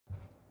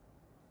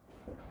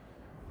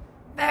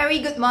Very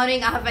good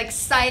morning. I have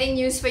exciting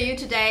news for you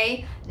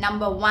today.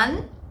 Number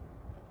one,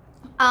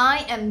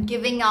 I am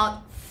giving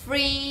out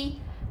free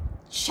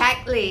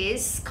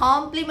checklists,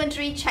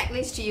 complimentary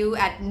checklists to you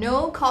at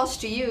no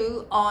cost to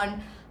you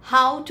on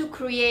how to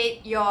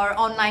create your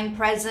online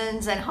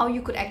presence and how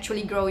you could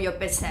actually grow your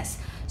business.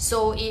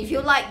 So if you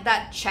like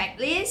that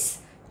checklist,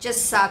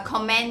 just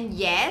comment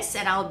yes,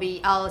 and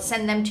I'll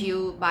send them to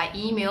you by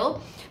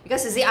email.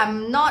 Because you see,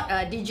 I'm not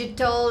a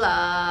digital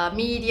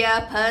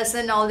media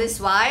person all this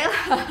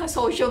while,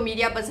 social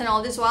media person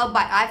all this while,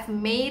 but I've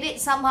made it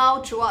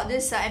somehow throughout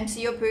this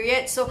MCO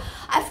period. So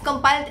I've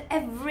compiled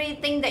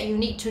everything that you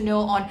need to know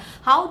on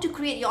how to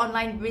create your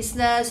online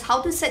business,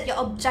 how to set your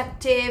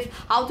objective,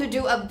 how to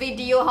do a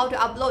video, how to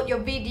upload your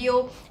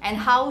video, and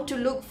how to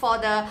look for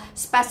the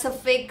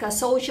specific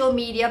social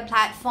media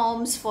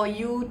platforms for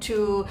you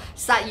to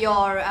start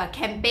your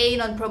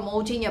campaign on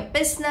promoting your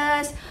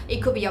business.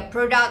 It could be your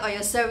product or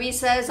your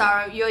services,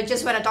 or you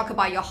just want to talk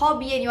about your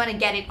hobby and you want to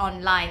get it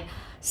online.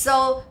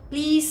 So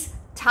please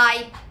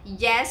type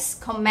yes,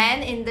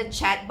 comment in the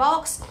chat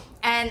box,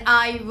 and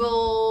I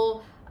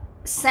will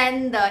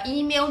send the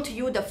email to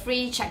you, the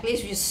free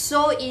checklist, which is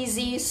so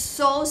easy,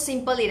 so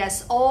simple. It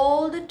has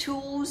all the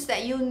tools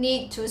that you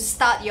need to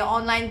start your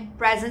online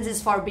presence.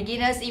 It's for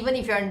beginners, even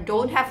if you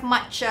don't have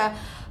much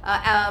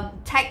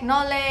tech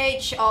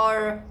knowledge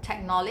or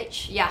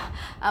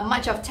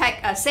much of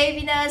tech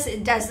savviness.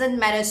 It doesn't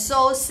matter.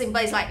 So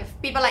simple. It's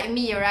like people like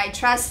me, right?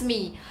 Trust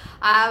me.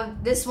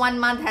 This 1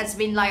 month has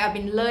been like I've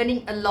been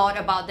learning a lot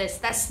about this.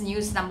 That's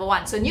news number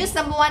one. So news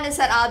number one is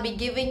that I'll be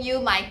giving you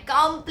my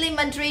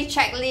complimentary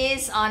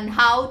checklist on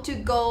how to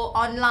go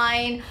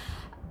online,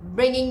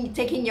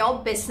 taking your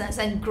business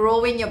and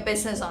growing your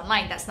business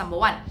online. That's number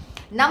one.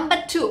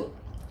 Number two,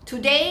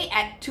 today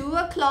at 2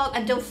 o'clock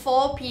until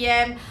 4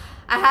 p.m.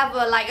 I have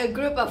a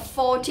group of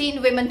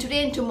 14 women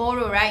today and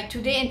tomorrow, right?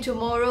 Today and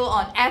tomorrow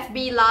on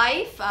FB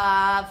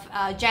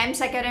Live, Gems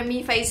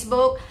Academy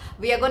Facebook.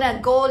 We are gonna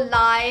go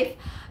live.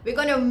 We're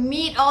gonna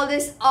meet all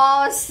these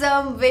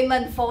awesome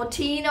women,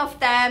 14 of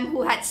them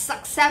who had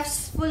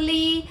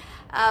successfully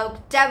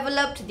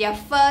developed their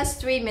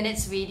first 3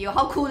 minutes video.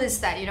 How cool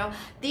is that? You know,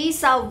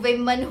 these are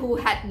women who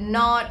had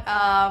not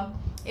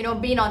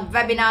been on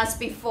webinars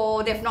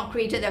before. They've not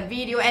created a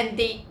video, and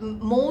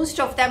most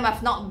of them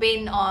have not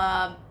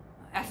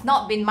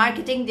been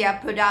marketing their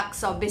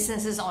products or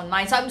businesses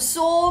online. So I'm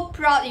so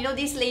proud. You know,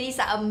 these ladies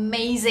are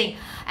amazing,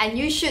 and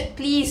you should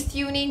please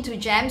tune in to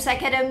Gems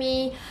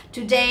Academy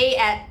today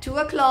at 2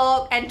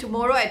 o'clock and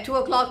tomorrow at 2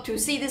 o'clock to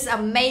see this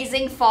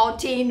amazing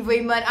 14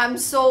 women. I'm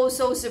so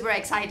super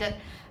excited.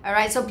 All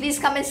right, so please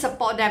come and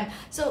support them.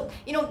 So,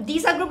 you know,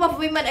 these are a group of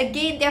women,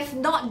 again, they've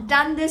not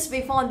done this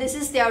before. This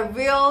is their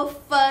real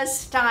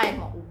first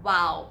time.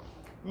 Wow.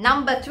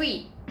 Number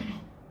three,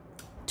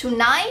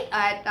 tonight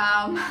at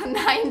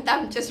 9,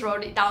 I just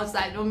wrote it down so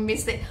I don't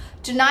miss it.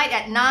 Tonight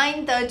at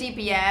 9:30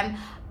 p.m.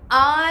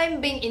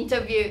 I'm being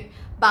interviewed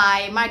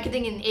by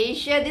Marketing in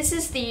Asia. This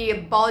is the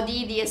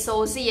body, the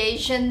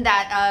association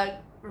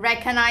that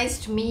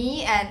recognized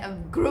me and a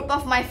group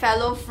of my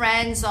fellow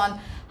friends on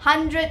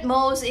 100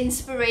 most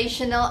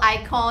inspirational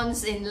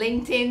icons in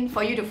LinkedIn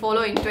for you to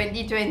follow in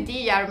 2020.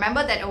 Yeah,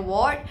 remember that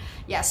award?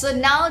 Yeah, so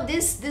now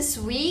this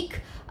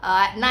week,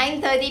 at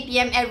 9:30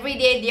 p.m. every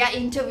day, they are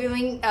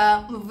interviewing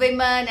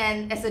women,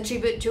 and as a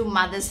tribute to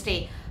Mother's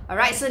Day. All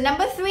right, so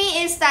number three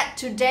is that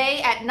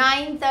today at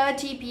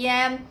 9:30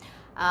 p.m.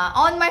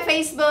 On my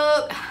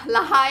Facebook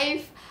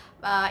live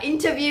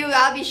interview,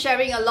 I'll be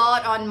sharing a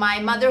lot on my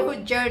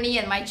motherhood journey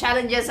and my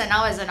challenges and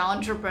now as an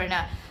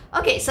entrepreneur.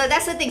 Okay, so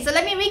that's the thing. So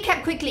let me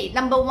recap quickly.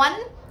 Number one,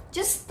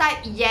 just type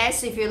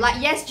yes if you like.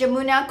 Yes,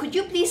 Jamuna, could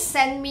you please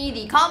send me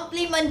the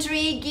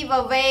complimentary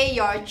giveaway,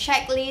 your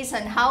checklist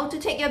on how to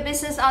take your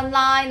business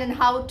online and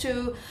how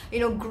to,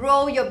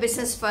 grow your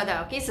business further.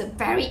 Okay, it's a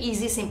very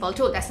easy, simple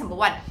tool. That's number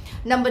one.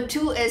 Number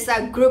two is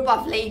a group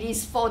of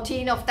ladies,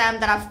 14 of them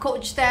that I've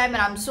coached them,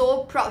 and I'm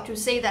so proud to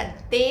say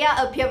that they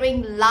are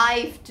appearing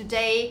live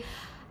today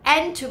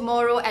and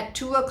tomorrow at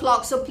 2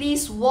 o'clock. So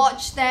please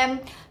watch them,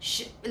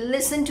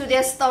 listen to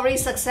their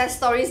stories, success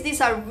stories.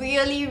 These are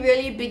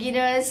really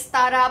beginners,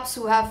 startups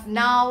who have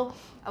now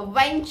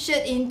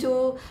ventured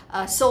into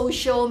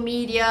social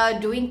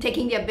media,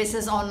 taking their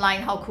business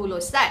online. How cool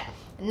is that?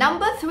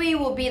 Number three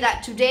will be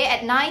that today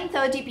at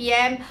 9:30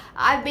 p.m.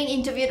 I've been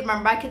interviewed by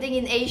Marketing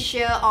in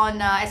Asia on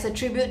as a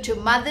tribute to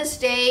Mother's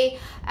Day,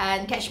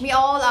 and catch me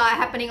all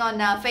happening on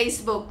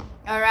Facebook.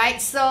 All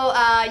right, so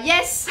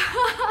yes,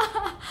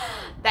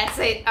 that's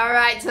it. All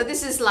right, so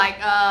this is like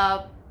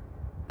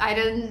I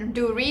don't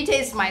do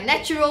retakes, my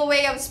natural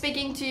way of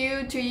speaking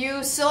to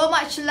you. So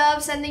much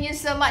love, sending you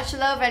so much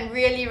love, and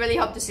really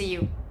hope to see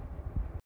you.